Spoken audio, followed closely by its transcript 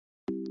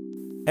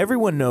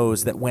Everyone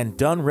knows that when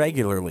done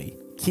regularly,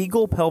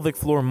 Kegel pelvic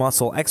floor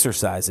muscle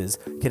exercises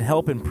can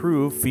help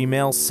improve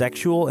females'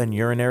 sexual and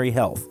urinary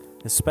health,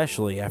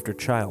 especially after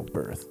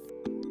childbirth.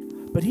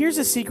 But here's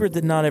a secret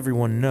that not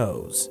everyone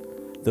knows.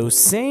 Those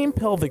same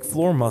pelvic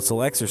floor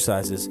muscle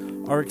exercises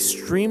are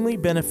extremely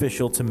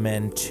beneficial to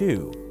men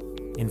too.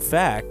 In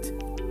fact,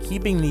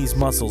 keeping these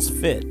muscles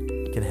fit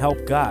can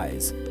help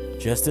guys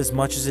just as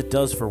much as it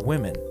does for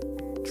women,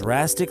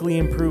 drastically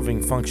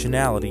improving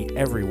functionality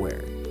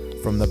everywhere,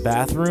 from the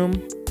bathroom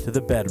to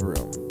the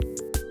bedroom.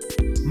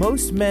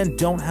 Most men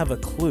don't have a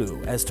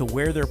clue as to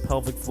where their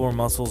pelvic floor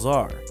muscles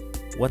are,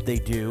 what they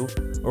do,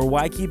 or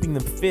why keeping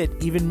them fit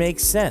even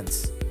makes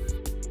sense.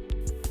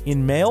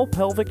 In Male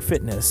Pelvic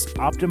Fitness,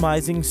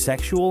 Optimizing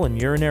Sexual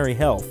and Urinary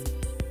Health,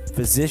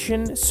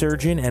 physician,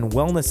 surgeon, and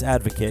wellness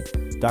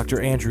advocate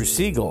Dr. Andrew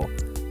Siegel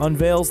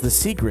unveils the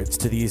secrets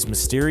to these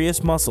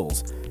mysterious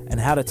muscles and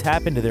how to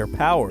tap into their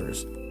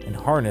powers and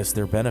harness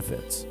their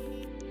benefits.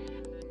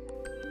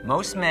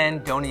 Most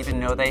men don't even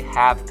know they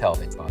have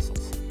pelvic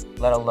muscles,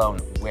 let alone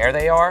where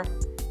they are,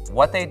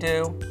 what they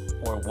do,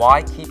 or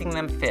why keeping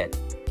them fit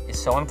is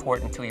so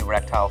important to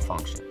erectile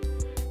function.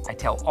 I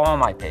tell all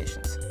my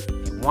patients,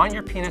 if you want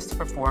your penis to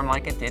perform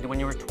like it did when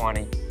you were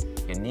 20,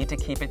 you need to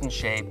keep it in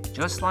shape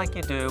just like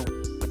you do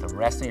with the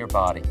rest of your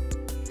body.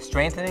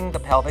 Strengthening the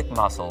pelvic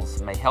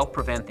muscles may help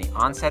prevent the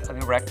onset of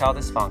erectile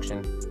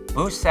dysfunction,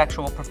 boost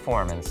sexual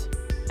performance,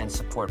 and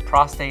support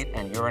prostate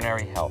and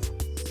urinary health.